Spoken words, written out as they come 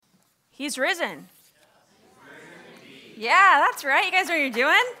He's risen. Yeah, that's right. You guys know what you're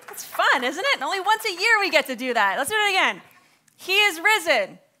doing? It's fun, isn't it? Only once a year we get to do that. Let's do it again. He is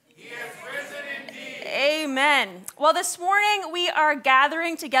risen. He is risen indeed. Amen. Well, this morning we are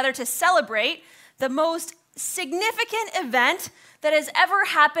gathering together to celebrate the most significant event that has ever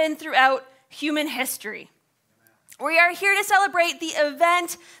happened throughout human history. We are here to celebrate the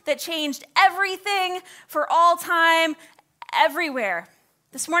event that changed everything for all time, everywhere.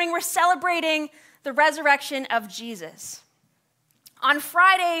 This morning we're celebrating the resurrection of Jesus. On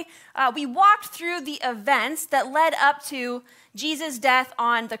Friday, we walked through the events that led up to Jesus' death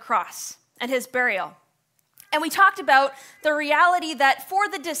on the cross and his burial. And we talked about the reality that for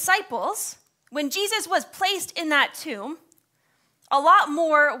the disciples, when Jesus was placed in that tomb, a lot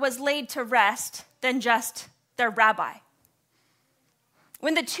more was laid to rest than just their rabbi.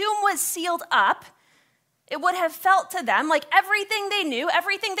 When the tomb was sealed up, it would have felt to them like everything they knew,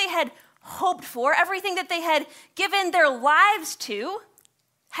 everything they had hoped for, everything that they had given their lives to,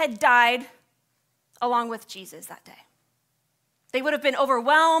 had died along with Jesus that day. They would have been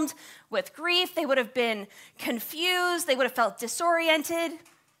overwhelmed with grief. They would have been confused. They would have felt disoriented.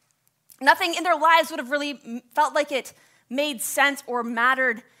 Nothing in their lives would have really felt like it made sense or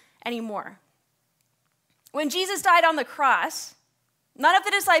mattered anymore. When Jesus died on the cross, none of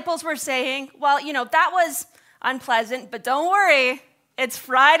the disciples were saying, well, that was unpleasant, but don't worry, it's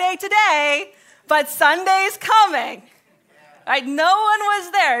Friday today, but Sunday's coming. Right? No one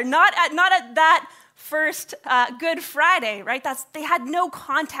was there, not at that first Good Friday, right? They had no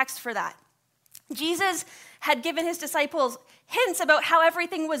context for that. Jesus had given his disciples hints about how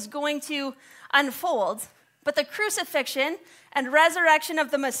everything was going to unfold, but the crucifixion and resurrection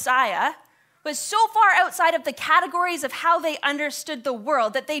of the Messiah was so far outside of the categories of how they understood the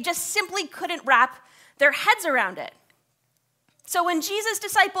world that they just simply couldn't wrap their heads around it. So when Jesus'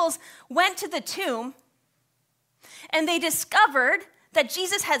 disciples went to the tomb and they discovered that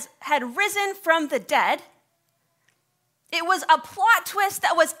Jesus had risen from the dead, it was a plot twist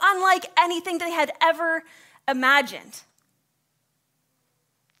that was unlike anything they had ever imagined.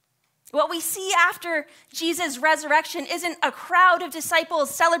 What we see after Jesus' resurrection isn't a crowd of disciples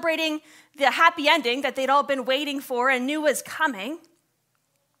celebrating the happy ending that they'd all been waiting for and knew was coming.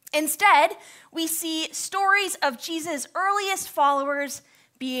 Instead, we see stories of Jesus' earliest followers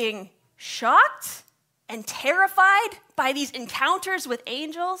being shocked and terrified by these encounters with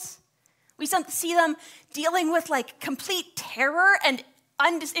angels. We see them dealing with complete terror and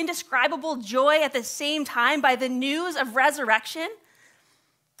indescribable joy at the same time by the news of resurrection.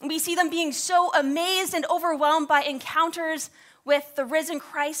 We see them being so amazed and overwhelmed by encounters with the risen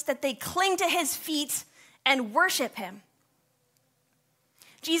Christ that they cling to his feet and worship him.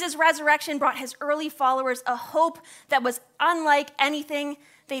 Jesus' resurrection brought his early followers a hope that was unlike anything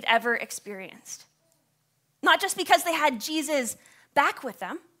they'd ever experienced. Not just because they had Jesus back with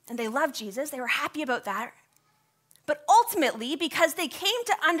them, and they loved Jesus, they were happy about that, but ultimately because they came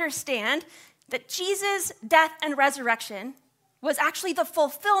to understand that Jesus' death and resurrection was actually the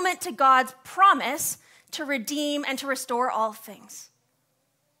fulfillment to God's promise to redeem and to restore all things.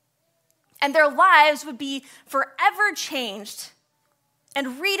 And their lives would be forever changed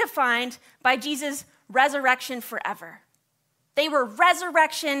and redefined by Jesus' resurrection forever. They were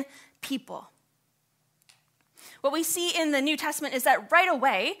resurrection people. What we see in the New Testament is that right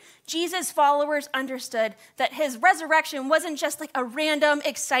away, Jesus' followers understood that his resurrection wasn't just like a random,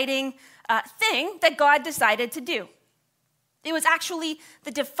 exciting thing that God decided to do. It was actually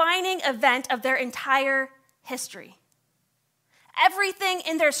the defining event of their entire history. Everything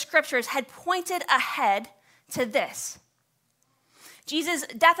in their scriptures had pointed ahead to this. Jesus'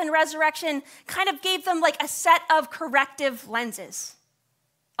 death and resurrection kind of gave them like a set of corrective lenses.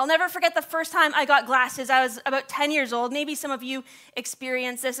 I'll never forget the first time I got glasses. I was about 10 years old. Maybe some of you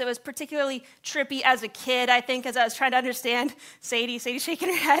experienced this. It was particularly trippy as a kid, I think, as I was trying to understand. Sadie's shaking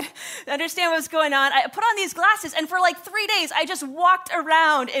her head, to understand what was going on. I put on these glasses, and for 3 days, I just walked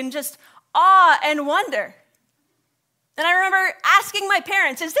around in just awe and wonder. And I remember asking my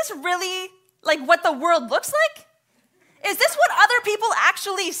parents, is this really what the world looks like? Is this what other people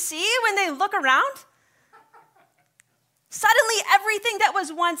actually see when they look around? Suddenly, everything that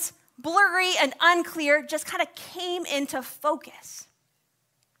was once blurry and unclear just kind of came into focus.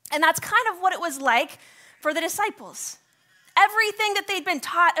 And that's kind of what it was like for the disciples. Everything that they'd been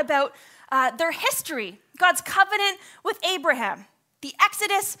taught about their history, God's covenant with Abraham, the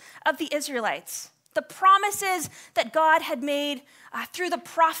exodus of the Israelites, the promises that God had made through the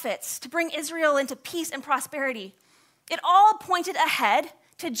prophets to bring Israel into peace and prosperity, it all pointed ahead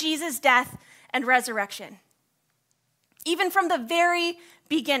to Jesus' death and resurrection. Even from the very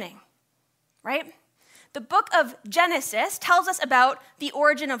beginning, right? The book of Genesis tells us about the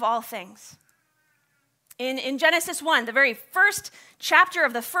origin of all things. In Genesis 1, the very first chapter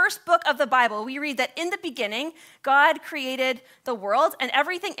of the first book of the Bible, we read that in the beginning, God created the world and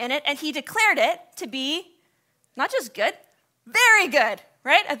everything in it, and he declared it to be not just good, very good,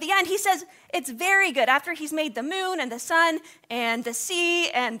 right? At the end, he says it's very good. After he's made the moon and the sun and the sea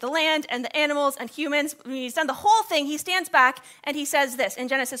and the land and the animals and humans, when he's done the whole thing, he stands back and he says this in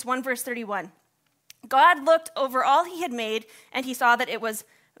Genesis 1, verse 31. God looked over all he had made, and he saw that it was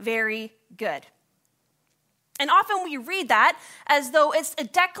very good. And often we read that as though it's a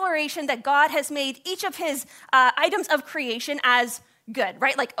declaration that God has made each of his items of creation as good,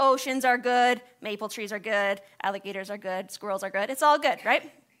 right? Like oceans are good, maple trees are good, alligators are good, squirrels are good. It's all good,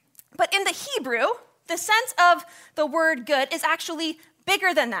 right? But in the Hebrew, the sense of the word good is actually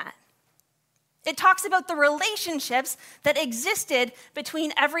bigger than that. It talks about the relationships that existed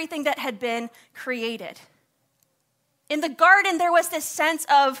between everything that had been created. In the garden, there was this sense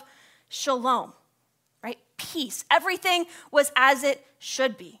of shalom, right? Peace. Everything was as it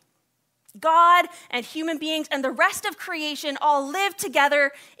should be. God and human beings and the rest of creation all lived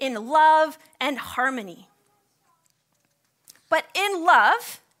together in love and harmony. But in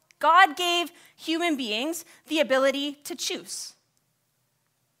love, God gave human beings the ability to choose.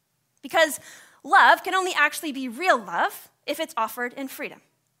 Because love can only actually be real love if it's offered in freedom,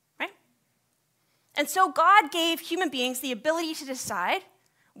 right? And so God gave human beings the ability to decide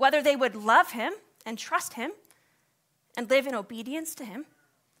whether they would love him and trust him and live in obedience to him,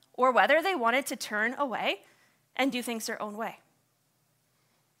 or whether they wanted to turn away and do things their own way.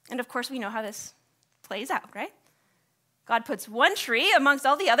 And of course, we know how this plays out, right? God puts one tree amongst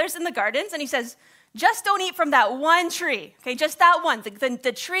all the others in the gardens, and he says, just don't eat from that one tree, okay? Just that one,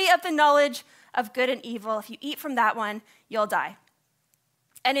 the tree of the knowledge of good and evil. If you eat from that one, you'll die.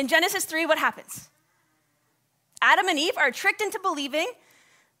 And in Genesis 3, what happens? Adam and Eve are tricked into believing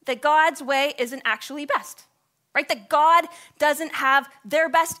that God's way isn't actually best, right? That God doesn't have their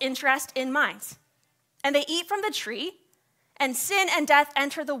best interest in mind. And they eat from the tree, and sin and death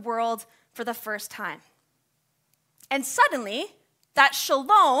enter the world for the first time. And suddenly, that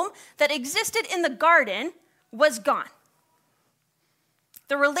shalom that existed in the garden was gone.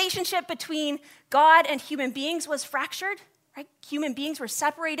 The relationship between God and human beings was fractured, right? Human beings were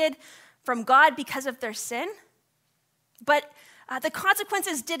separated from God because of their sin. But the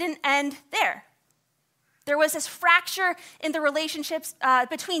consequences didn't end there. There was this fracture in the relationships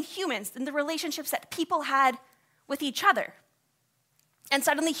between humans and the relationships that people had with each other. And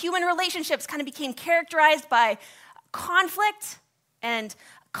suddenly human relationships kind of became characterized by conflict and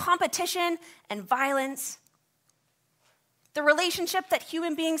competition and violence. The relationship that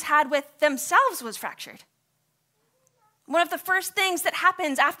human beings had with themselves was fractured. One of the first things that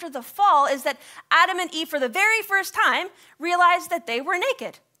happens after the fall is that Adam and Eve, for the very first time, realized that they were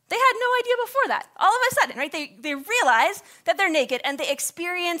naked. They had no idea before that. All of a sudden, right? They realize that they're naked and they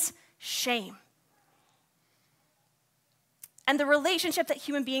experience shame. And the relationship that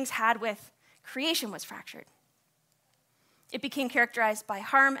human beings had with creation was fractured. It became characterized by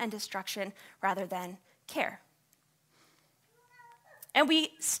harm and destruction rather than care. And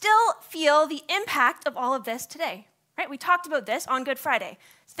we still feel the impact of all of this today, right? We talked about this on Good Friday.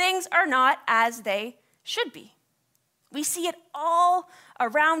 Things are not as they should be. We see it all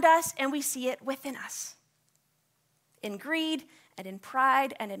around us, and we see it within us. In greed, and in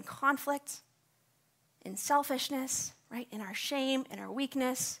pride, and in conflict, in selfishness, right? In our shame, in our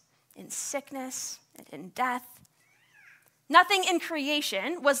weakness, in sickness, and in death. Nothing in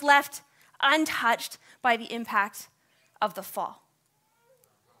creation was left untouched by the impact of the fall.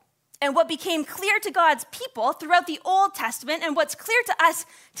 And what became clear to God's people throughout the Old Testament, and what's clear to us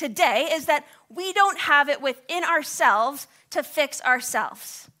today, is that we don't have it within ourselves to fix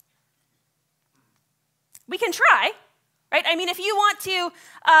ourselves. We can try, right? I mean, if you want to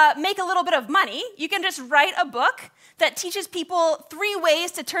make a little bit of money, you can just write a book that teaches people 3 ways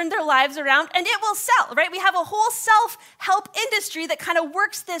to turn their lives around, and it will sell, right? We have a whole self-help industry that kind of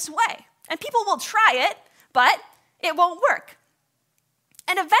works this way. And people will try it, but it won't work.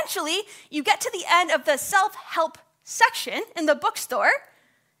 And eventually, you get to the end of the self-help section in the bookstore,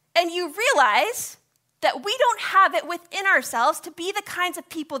 and you realize that we don't have it within ourselves to be the kinds of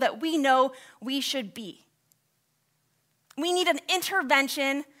people that we know we should be. We need an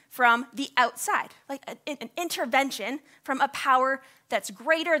intervention from the outside, like an intervention from a power that's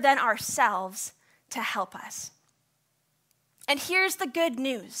greater than ourselves to help us. And here's the good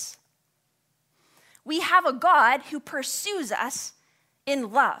news. We have a God who pursues us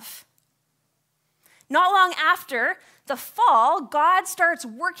in love. Not long after the fall, God starts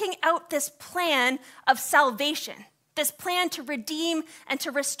working out this plan of salvation, this plan to redeem and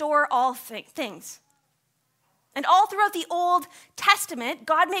to restore all things. And all throughout the Old Testament,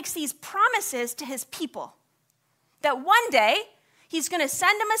 God makes these promises to his people that one day he's going to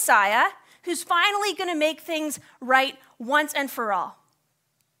send a Messiah who's finally going to make things right once and for all.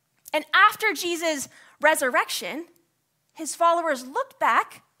 And after Jesus' resurrection, his followers looked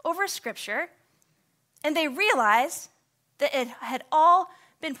back over Scripture and they realized that it had all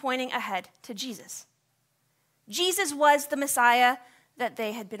been pointing ahead to Jesus. Jesus was the Messiah that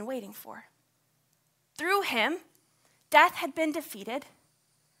they had been waiting for. Through him, death had been defeated,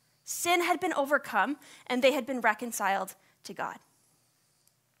 sin had been overcome, and they had been reconciled to God.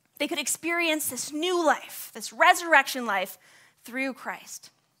 They could experience this new life, this resurrection life through Christ.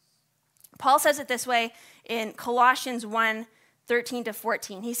 Paul says it this way in Colossians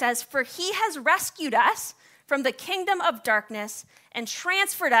 1:13-14. He says, "For he has rescued us from the kingdom of darkness and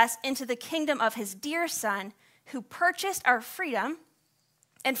transferred us into the kingdom of his dear Son, who purchased our freedom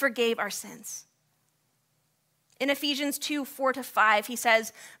and forgave our sins." In Ephesians 2:4-5, he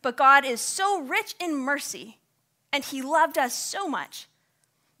says, "But God is so rich in mercy, and he loved us so much,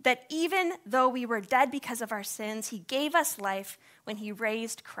 that even though we were dead because of our sins, he gave us life when he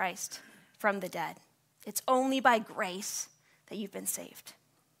raised Christ from the dead." It's only by grace that you've been saved.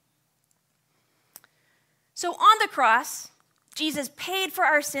 So on the cross, Jesus paid for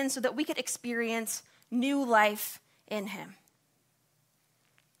our sins so that we could experience new life in him.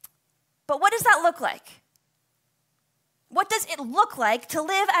 But what does that look like? What does it look like to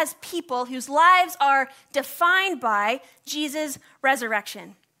live as people whose lives are defined by Jesus'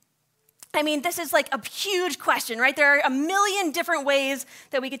 resurrection? I mean, this is like a huge question, right? There are a million different ways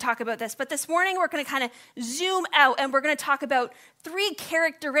that we could talk about this. But this morning, we're going to kind of zoom out and we're going to talk about 3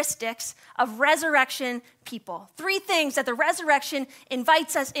 characteristics of resurrection people. 3 things that the resurrection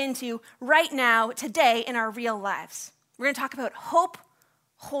invites us into right now, today, in our real lives. We're going to talk about hope,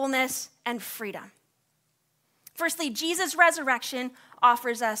 wholeness, and freedom. Firstly, Jesus' resurrection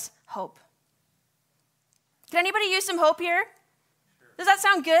offers us hope. Can anybody use some hope here? Does that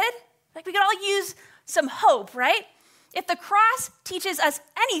sound good? Like we could all use some hope, right? If the cross teaches us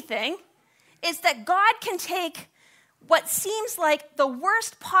anything, it's that God can take what seems like the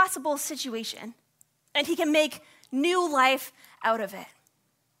worst possible situation and he can make new life out of it.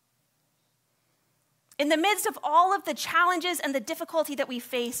 In the midst of all of the challenges and the difficulty that we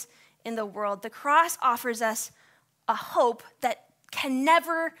face in the world, the cross offers us a hope that can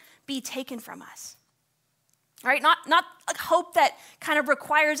never be taken from us. Right? Not a hope that kind of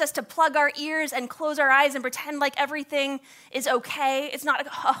requires us to plug our ears and close our eyes and pretend like everything is okay. It's not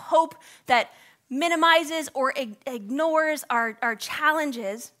a hope that minimizes or ignores our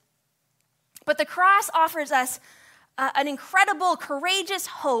challenges. But the cross offers us an incredible, courageous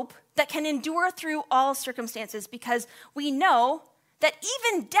hope that can endure through all circumstances because we know that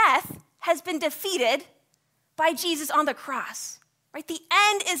even death has been defeated by Jesus on the cross. Right? The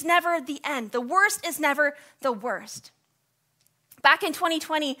end is never the end. The worst is never the worst. Back in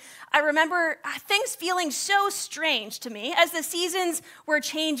 2020, I remember things feeling so strange to me as the seasons were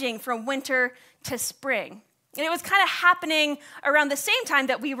changing from winter to spring. And it was kind of happening around the same time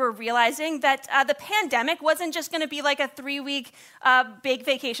that we were realizing that the pandemic wasn't just going to be like a 3-week big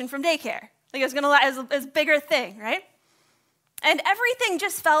vacation from daycare. Like it was going to be a bigger thing, right? And everything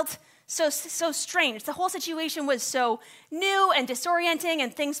just felt so strange. The whole situation was so new and disorienting,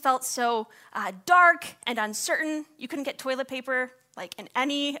 and things felt so dark and uncertain. You couldn't get toilet paper like in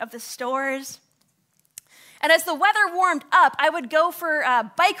any of the stores. And as the weather warmed up, I would go for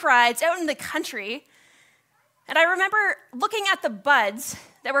bike rides out in the country. And I remember looking at the buds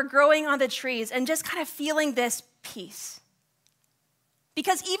that were growing on the trees and just kind of feeling this peace.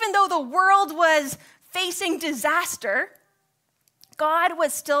 Because even though the world was facing disaster, God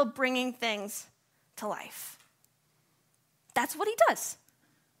was still bringing things to life. That's what he does.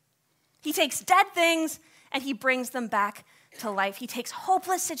 He takes dead things and he brings them back to life. He takes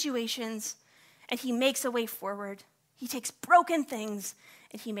hopeless situations and he makes a way forward. He takes broken things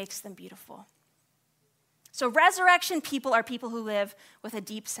and he makes them beautiful. So resurrection people are people who live with a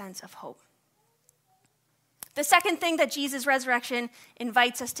deep sense of hope. The second thing that Jesus' resurrection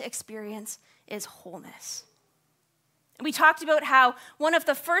invites us to experience is wholeness. We talked about how one of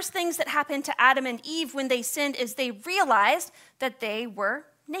the first things that happened to Adam and Eve when they sinned is they realized that they were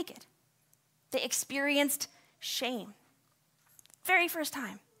naked. They experienced shame. Very first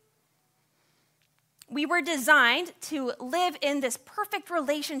time. We were designed to live in this perfect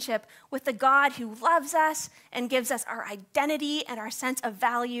relationship with the God who loves us and gives us our identity and our sense of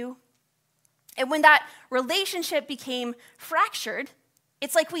value. And when that relationship became fractured,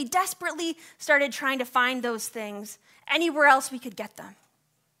 it's like we desperately started trying to find those things anywhere else we could get them.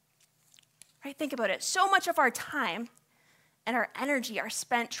 Right? Think about it. So much of our time and our energy are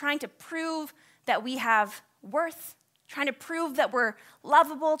spent trying to prove that we have worth, trying to prove that we're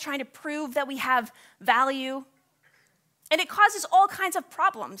lovable, trying to prove that we have value. And it causes all kinds of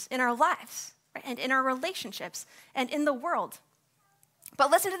problems in our lives, right? And in our relationships and in the world.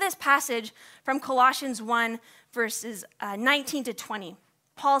 But listen to this passage from Colossians 1, verses 19 to 20.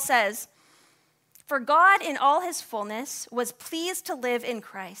 Paul says, "For God in all his fullness was pleased to live in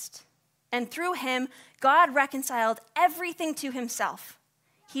Christ, and through him God reconciled everything to himself.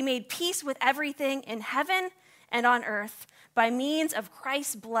 He made peace with everything in heaven and on earth by means of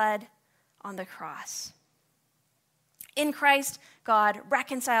Christ's blood on the cross." In Christ, God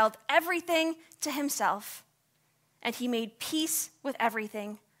reconciled everything to himself, and he made peace with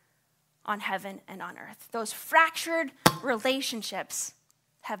everything on heaven and on earth. Those fractured relationships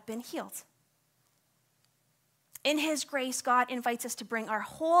have been healed. In his grace, God invites us to bring our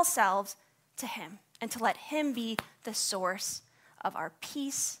whole selves to him and to let him be the source of our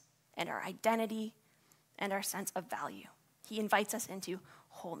peace and our identity and our sense of value. He invites us into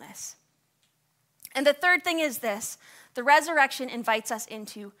wholeness. And the third thing is this: the resurrection invites us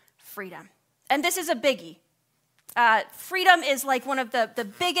into freedom. And this is a biggie. Freedom is like one of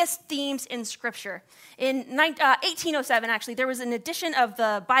the biggest themes in Scripture. In 1807, actually, there was an edition of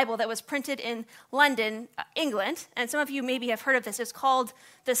the Bible that was printed in London, England, and some of you maybe have heard of this. It's called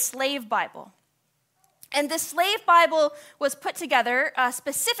the Slave Bible. And the Slave Bible was put together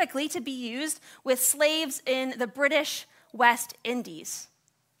specifically to be used with slaves in the British West Indies.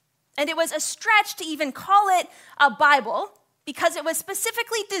 And it was a stretch to even call it a Bible, because it was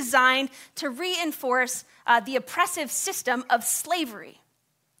specifically designed to reinforce the oppressive system of slavery.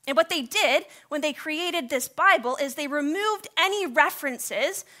 And what they did when they created this Bible is they removed any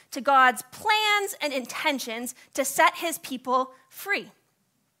references to God's plans and intentions to set his people free.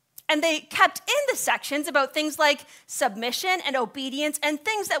 And they kept in the sections about things like submission and obedience and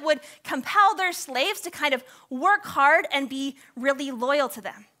things that would compel their slaves to kind of work hard and be really loyal to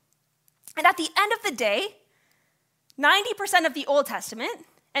them. And at the end of the day, 90% of the Old Testament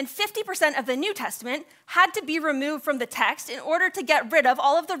and 50% of the New Testament had to be removed from the text in order to get rid of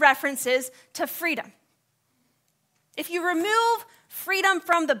all of the references to freedom. If you remove freedom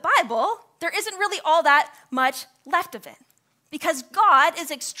from the Bible, there isn't really all that much left of it, because God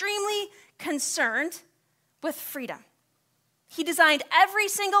is extremely concerned with freedom. He designed every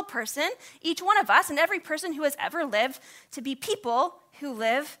single person, each one of us, and every person who has ever lived to be people who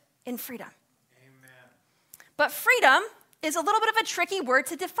live in freedom. But freedom is a little bit of a tricky word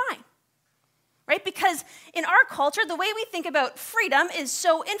to define, right? Because in our culture, the way we think about freedom is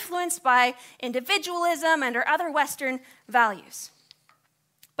so influenced by individualism and our other Western values.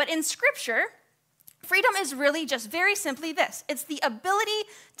 But in Scripture, freedom is really just very simply this: it's the ability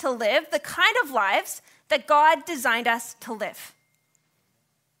to live the kind of lives that God designed us to live.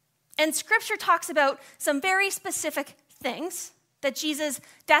 And Scripture talks about some very specific things that Jesus'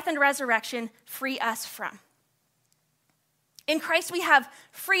 death and resurrection free us from. In Christ, we have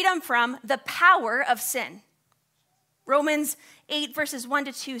freedom from the power of sin. Romans 8, verses 1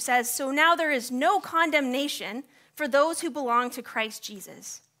 to 2 says, "So now there is no condemnation for those who belong to Christ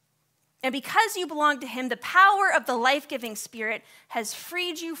Jesus. And because you belong to him, the power of the life-giving Spirit has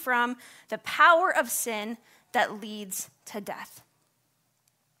freed you from the power of sin that leads to death."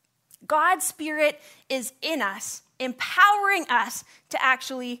 God's Spirit is in us, empowering us to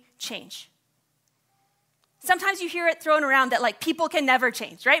actually change. Sometimes you hear it thrown around that like people can never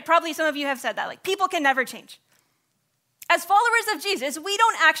change, right? Probably some of you have said that, like people can never change. As followers of Jesus, we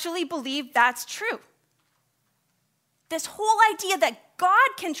don't actually believe that's true. This whole idea that God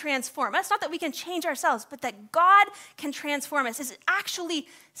can transform us, not that we can change ourselves, but that God can transform us, is actually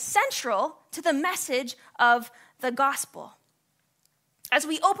central to the message of the gospel. As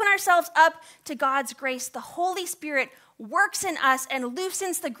we open ourselves up to God's grace, the Holy Spirit works in us and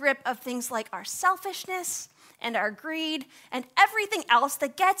loosens the grip of things like our selfishness and our greed and everything else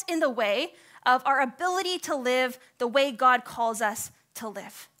that gets in the way of our ability to live the way God calls us to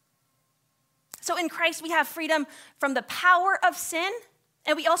live. So in Christ, we have freedom from the power of sin,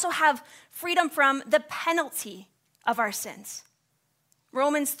 and we also have freedom from the penalty of our sins.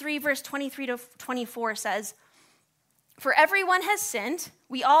 Romans 3, verse 23 to 24 says, "For everyone has sinned,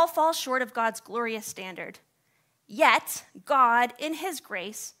 we all fall short of God's glorious standard. Yet God, in his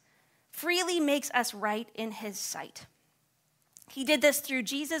grace, freely makes us right in his sight. He did this through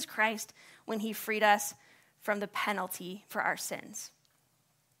Jesus Christ when he freed us from the penalty for our sins."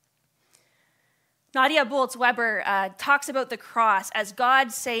 Nadia Bolz-Weber talks about the cross as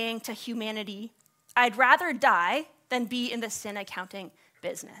God saying to humanity, I'd rather die than be in the sin accounting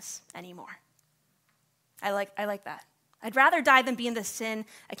business anymore. I like that. I'd rather die than be in the sin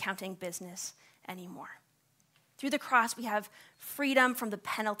accounting business anymore. Through the cross, we have freedom from the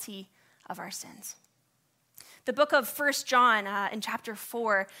penalty of our sins. The book of 1 John in chapter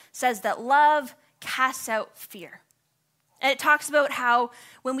 4 says that love casts out fear. And it talks about how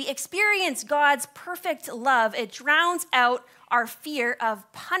when we experience God's perfect love, it drowns out our fear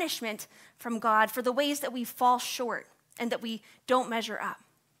of punishment from God for the ways that we fall short and that we don't measure up.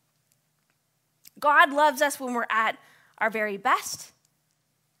 God loves us when we're at our very best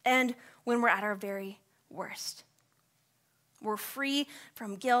and when we're at our very worst. We're free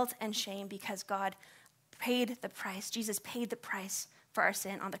from guilt and shame because God paid the price. Jesus paid the price for our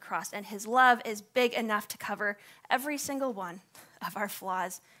sin on the cross, and his love is big enough to cover every single one of our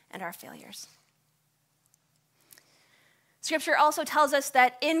flaws and our failures. Scripture also tells us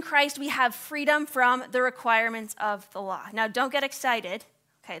that in Christ we have freedom from the requirements of the law. Now, don't get excited.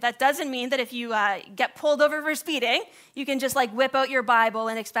 Okay, that doesn't mean that if you get pulled over for speeding, you can just whip out your Bible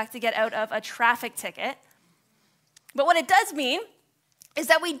and expect to get out of a traffic ticket. But what it does mean is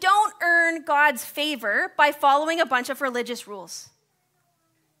that we don't earn God's favor by following a bunch of religious rules.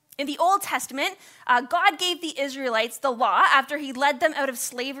 In the Old Testament, God gave the Israelites the law after he led them out of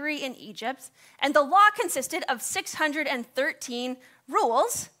slavery in Egypt, and the law consisted of 613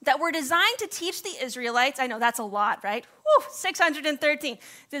 rules that were designed to teach the Israelites, I know that's a lot, right? 613.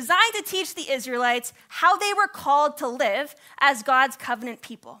 Designed to teach the Israelites how they were called to live as God's covenant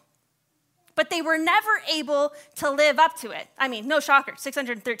people. But they were never able to live up to it. I mean, no shocker,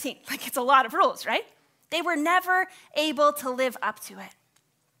 613. It's a lot of rules, right? They were never able to live up to it.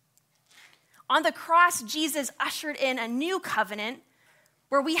 On the cross, Jesus ushered in a new covenant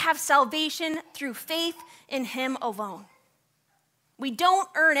where we have salvation through faith in him alone. We don't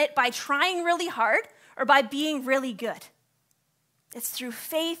earn it by trying really hard or by being really good. It's through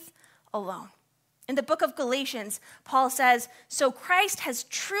faith alone. In the book of Galatians, Paul says, so Christ has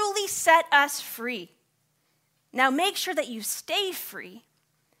truly set us free. Now make sure that you stay free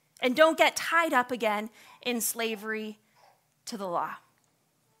and don't get tied up again in slavery to the law.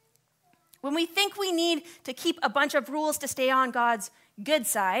 When we think we need to keep a bunch of rules to stay on God's good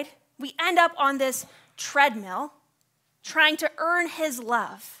side, we end up on this treadmill trying to earn his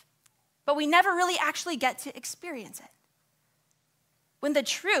love, but we never really actually get to experience it. When the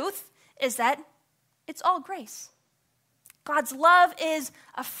truth is that it's all grace. God's love is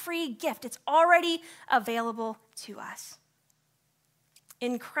a free gift. It's already available to us.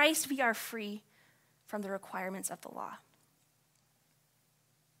 In Christ, we are free from the requirements of the law.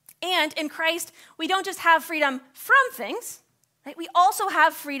 And in Christ, we don't just have freedom from things, right? We also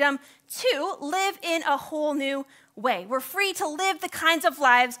have freedom to live in a whole new way. We're free to live the kinds of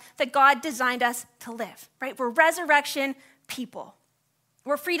lives that God designed us to live, right? We're resurrection people.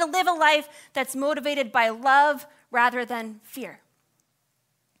 We're free to live a life that's motivated by love rather than fear.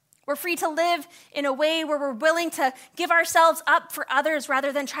 We're free to live in a way where we're willing to give ourselves up for others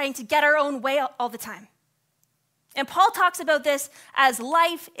rather than trying to get our own way all the time. And Paul talks about this as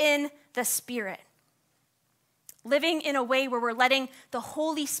life in the Spirit. Living in a way where we're letting the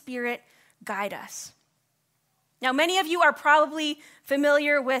Holy Spirit guide us. Now, many of you are probably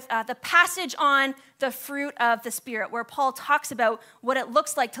familiar with the passage on the fruit of the Spirit, where Paul talks about what it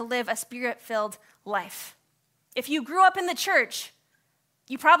looks like to live a Spirit-filled life. If you grew up in the church,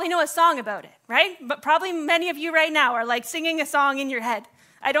 you probably know a song about it, right? But probably many of you right now are singing a song in your head.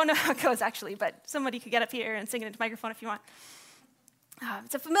 I don't know how it goes, actually, but somebody could get up here and sing it into the microphone if you want.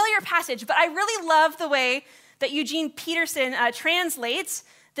 It's a familiar passage, but I really love the way that Eugene Peterson translates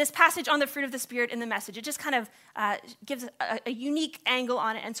this passage on the fruit of the Spirit in the Message. It just kind of gives a unique angle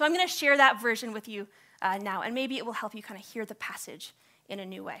on it. And so I'm going to share that version with you now, and maybe it will help you kind of hear the passage in a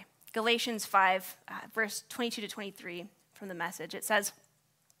new way. Galatians 5, verse 22 to 23 from the Message. It says,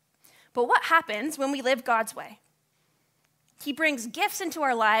 but what happens when we live God's way? He brings gifts into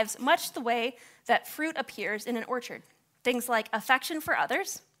our lives much the way that fruit appears in an orchard. Things like affection for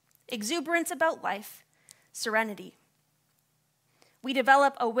others, exuberance about life, serenity. We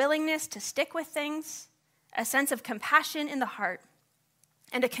develop a willingness to stick with things, a sense of compassion in the heart,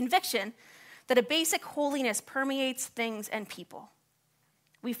 and a conviction that a basic holiness permeates things and people.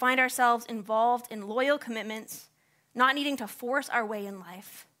 We find ourselves involved in loyal commitments, not needing to force our way in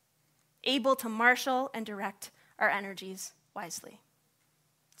life, able to marshal and direct our energies wisely.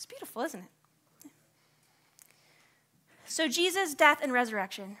 It's beautiful, isn't it? So Jesus' death and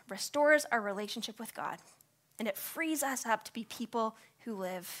resurrection restores our relationship with God, and it frees us up to be people who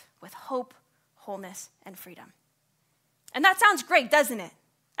live with hope, wholeness, and freedom. And that sounds great, doesn't it?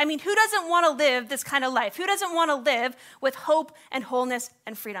 I mean, who doesn't want to live this kind of life? Who doesn't want to live with hope and wholeness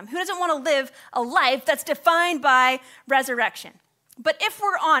and freedom? Who doesn't want to live a life that's defined by resurrection? But if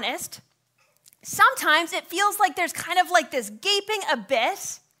we're honest, sometimes it feels like there's kind of like this gaping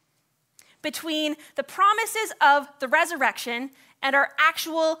abyss between the promises of the resurrection and our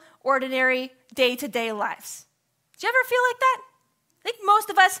actual ordinary day-to-day lives. Do you ever feel like that? I think most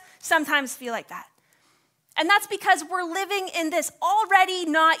of us sometimes feel like that. And that's because we're living in this already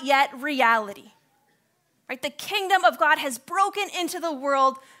not yet reality. Right? The kingdom of God has broken into the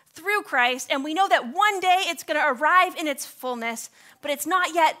world through Christ, and we know that one day it's going to arrive in its fullness, but it's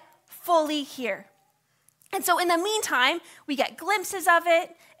not yet fully here. And so in the meantime, we get glimpses of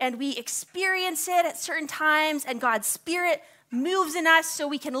it, and we experience it at certain times, and God's Spirit moves in us so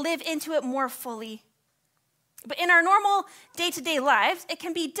we can live into it more fully. But in our normal day-to-day lives, it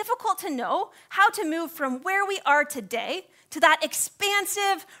can be difficult to know how to move from where we are today to that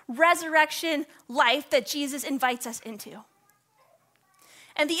expansive resurrection life that Jesus invites us into.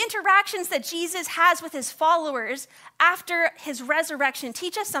 And the interactions that Jesus has with his followers after his resurrection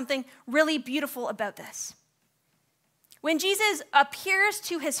teach us something really beautiful about this. When Jesus appears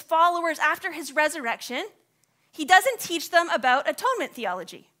to his followers after his resurrection, he doesn't teach them about atonement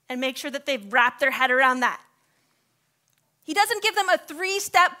theology and make sure that they've wrapped their head around that. He doesn't give them a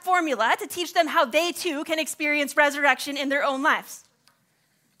 3-step formula to teach them how they too can experience resurrection in their own lives.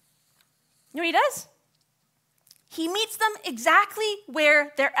 You know what he does? He meets them exactly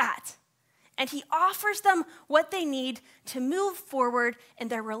where they're at, and he offers them what they need to move forward in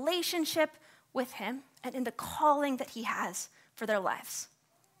their relationship with him and in the calling that he has for their lives.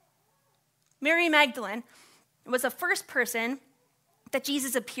 Mary Magdalene was the first person that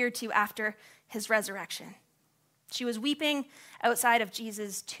Jesus appeared to after his resurrection. She was weeping outside of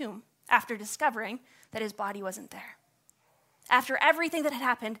Jesus' tomb after discovering that his body wasn't there. After everything that had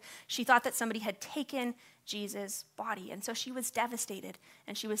happened, she thought that somebody had taken Jesus' body, and so she was devastated,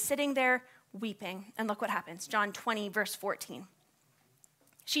 and she was sitting there weeping. And look what happens, John 20, verse 14.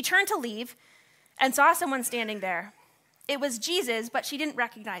 She turned to leave and saw someone standing there. It was Jesus, but she didn't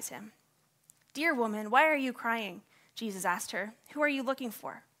recognize him. "Dear woman, why are you crying?" Jesus asked her. "Who are you looking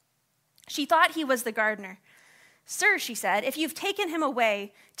for?" She thought he was the gardener. "Sir," she said, "if you've taken him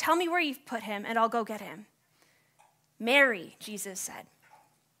away, tell me where you've put him, and I'll go get him." "Mary," Jesus said.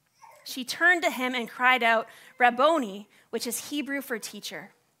 She turned to him and cried out, "Rabboni," which is Hebrew for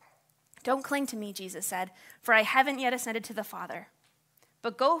teacher. "Don't cling to me," Jesus said, "for I haven't yet ascended to the Father.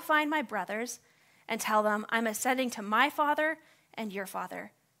 But go find my brothers and tell them I'm ascending to my Father and your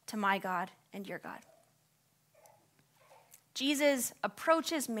Father, to my God and your God." Jesus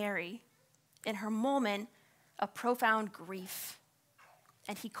approaches Mary in her moment of profound grief,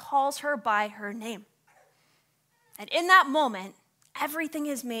 and he calls her by her name. And in that moment, everything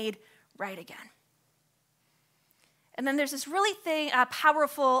is made right again. And then there's this really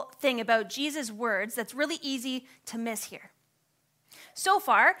powerful thing about Jesus' words that's really easy to miss here. So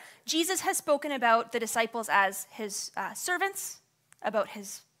far, Jesus has spoken about the disciples as his servants,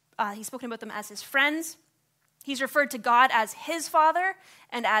 he's spoken about them as his friends. He's referred to God as his Father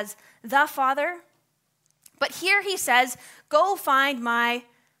and as the Father. But here he says, "Go find my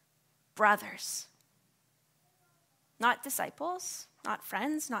brothers." Not disciples, not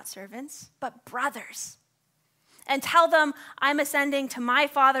friends, not servants, but brothers. "And tell them I'm ascending to my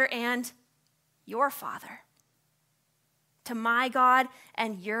Father and your Father, to my God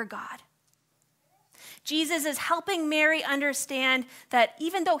and your God." Jesus is helping Mary understand that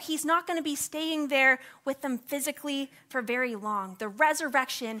even though he's not going to be staying there with them physically for very long, the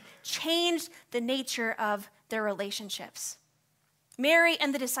resurrection changed the nature of their relationships. Mary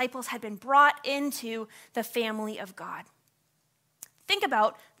and the disciples had been brought into the family of God. Think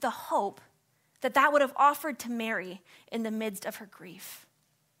about the hope that would have offered to Mary in the midst of her grief.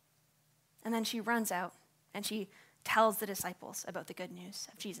 And then she runs out and she tells the disciples about the good news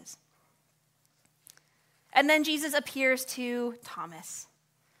of Jesus. And then Jesus appears to Thomas.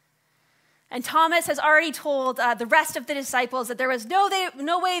 And Thomas has already told the rest of the disciples that there was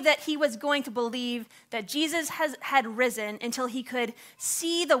no way that he was going to believe that Jesus had risen until he could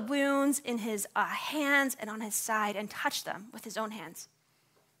see the wounds in his hands and on his side and touch them with his own hands.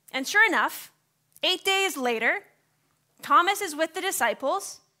 And sure enough, 8 days later, Thomas is with the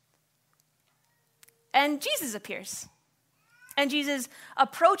disciples, and Jesus appears. And Jesus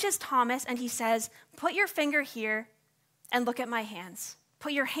approaches Thomas and he says, "Put your finger here and look at my hands.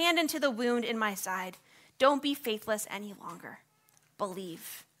 Put your hand into the wound in my side. Don't be faithless any longer.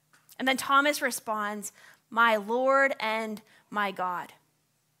 Believe." And then Thomas responds, "My Lord and my God."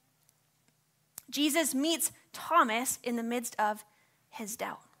 Jesus meets Thomas in the midst of his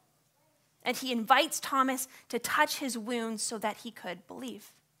doubt. And he invites Thomas to touch his wounds so that he could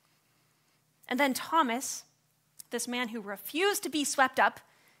believe. And then Thomas, this man who refused to be swept up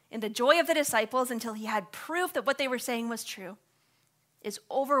in the joy of the disciples until he had proof that what they were saying was true, is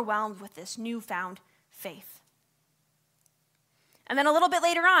overwhelmed with this newfound faith. And then a little bit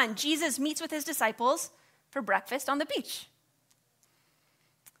later on, Jesus meets with his disciples for breakfast on the beach.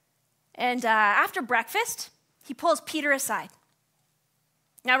 And after breakfast, he pulls Peter aside.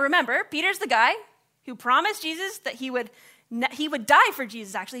 Now remember, Peter's the guy who promised Jesus that he would die for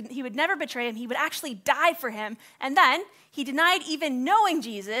Jesus, actually. He would never betray him. He would actually die for him. And then he denied even knowing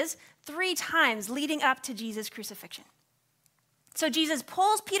Jesus 3 times leading up to Jesus' crucifixion. So Jesus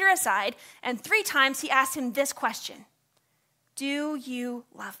pulls Peter aside, and 3 times he asks him this question: do you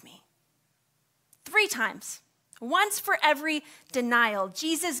love me? 3 times. Once for every denial,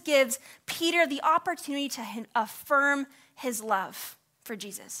 Jesus gives Peter the opportunity to affirm his love for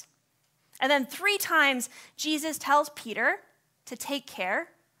Jesus. And then 3 times, Jesus tells Peter to take care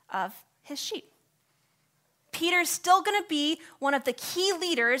of his sheep. Peter's still going to be one of the key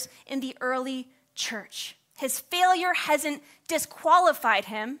leaders in the early church. His failure hasn't disqualified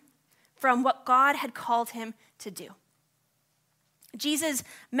him from what God had called him to do. Jesus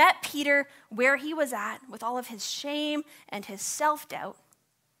met Peter where he was at with all of his shame and his self-doubt,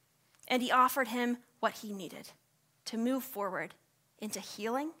 and he offered him what he needed to move forward into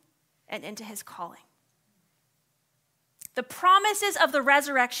healing and into his calling. The promises of the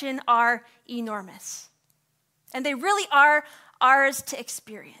resurrection are enormous, and they really are ours to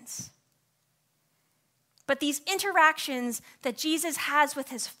experience. But these interactions that Jesus has with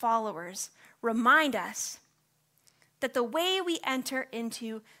his followers remind us that the way we enter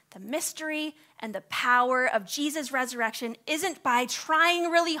into the mystery and the power of Jesus' resurrection isn't by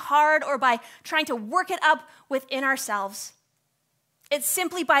trying really hard or by trying to work it up within ourselves. It's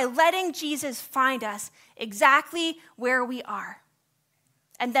simply by letting Jesus find us exactly where we are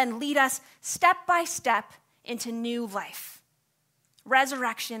and then lead us step by step into new life,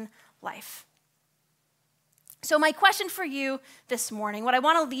 resurrection life. So my question for you this morning, what I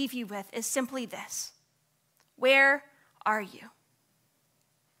want to leave you with, is simply this: where are you?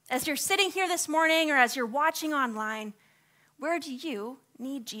 As you're sitting here this morning or as you're watching online, where do you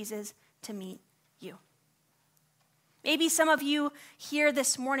need Jesus to meet you? Maybe some of you here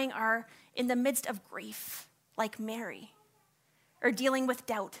this morning are in the midst of grief, like Mary, or dealing with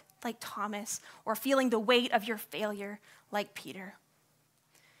doubt, like Thomas, or feeling the weight of your failure, like Peter.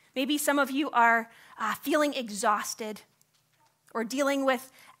 Maybe some of you are feeling exhausted or dealing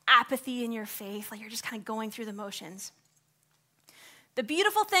with apathy in your faith, like you're just kind of going through the motions. The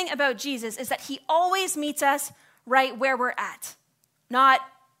beautiful thing about Jesus is that he always meets us right where we're at, not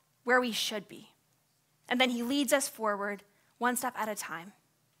where we should be. And then he leads us forward, one step at a time,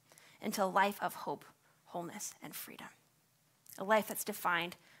 into a life of hope, wholeness, and freedom. A life that's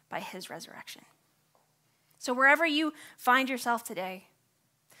defined by his resurrection. So wherever you find yourself today,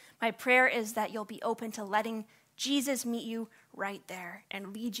 my prayer is that you'll be open to letting Jesus meet you right there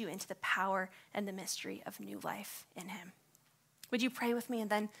and lead you into the power and the mystery of new life in him. Would you pray with me? And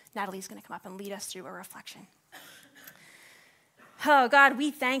then Natalie's going to come up and lead us through a reflection. Oh, God, we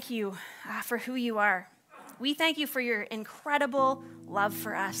thank you for who you are. We thank you for your incredible love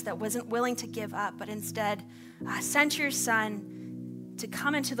for us that wasn't willing to give up, but instead sent your son to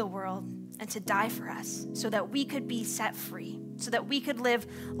come into the world and to die for us so that we could be set free, so that we could live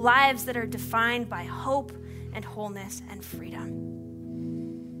lives that are defined by hope and wholeness and freedom.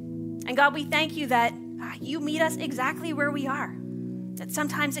 And God, we thank you that you meet us exactly where we are. That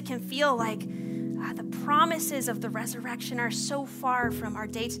sometimes it can feel like the promises of the resurrection are so far from our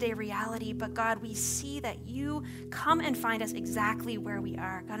day-to-day reality, but God, we see that you come and find us exactly where we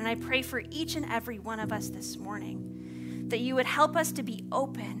are. God, and I pray for each and every one of us this morning that you would help us to be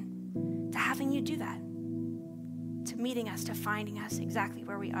open to having you do that, to meeting us, to finding us exactly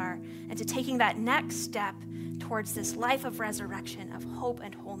where we are, and to taking that next step towards this life of resurrection, of hope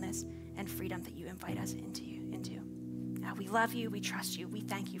and wholeness and freedom that you invite us into. We love you, we trust you, we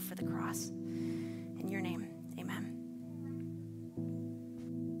thank you for the cross. In your name.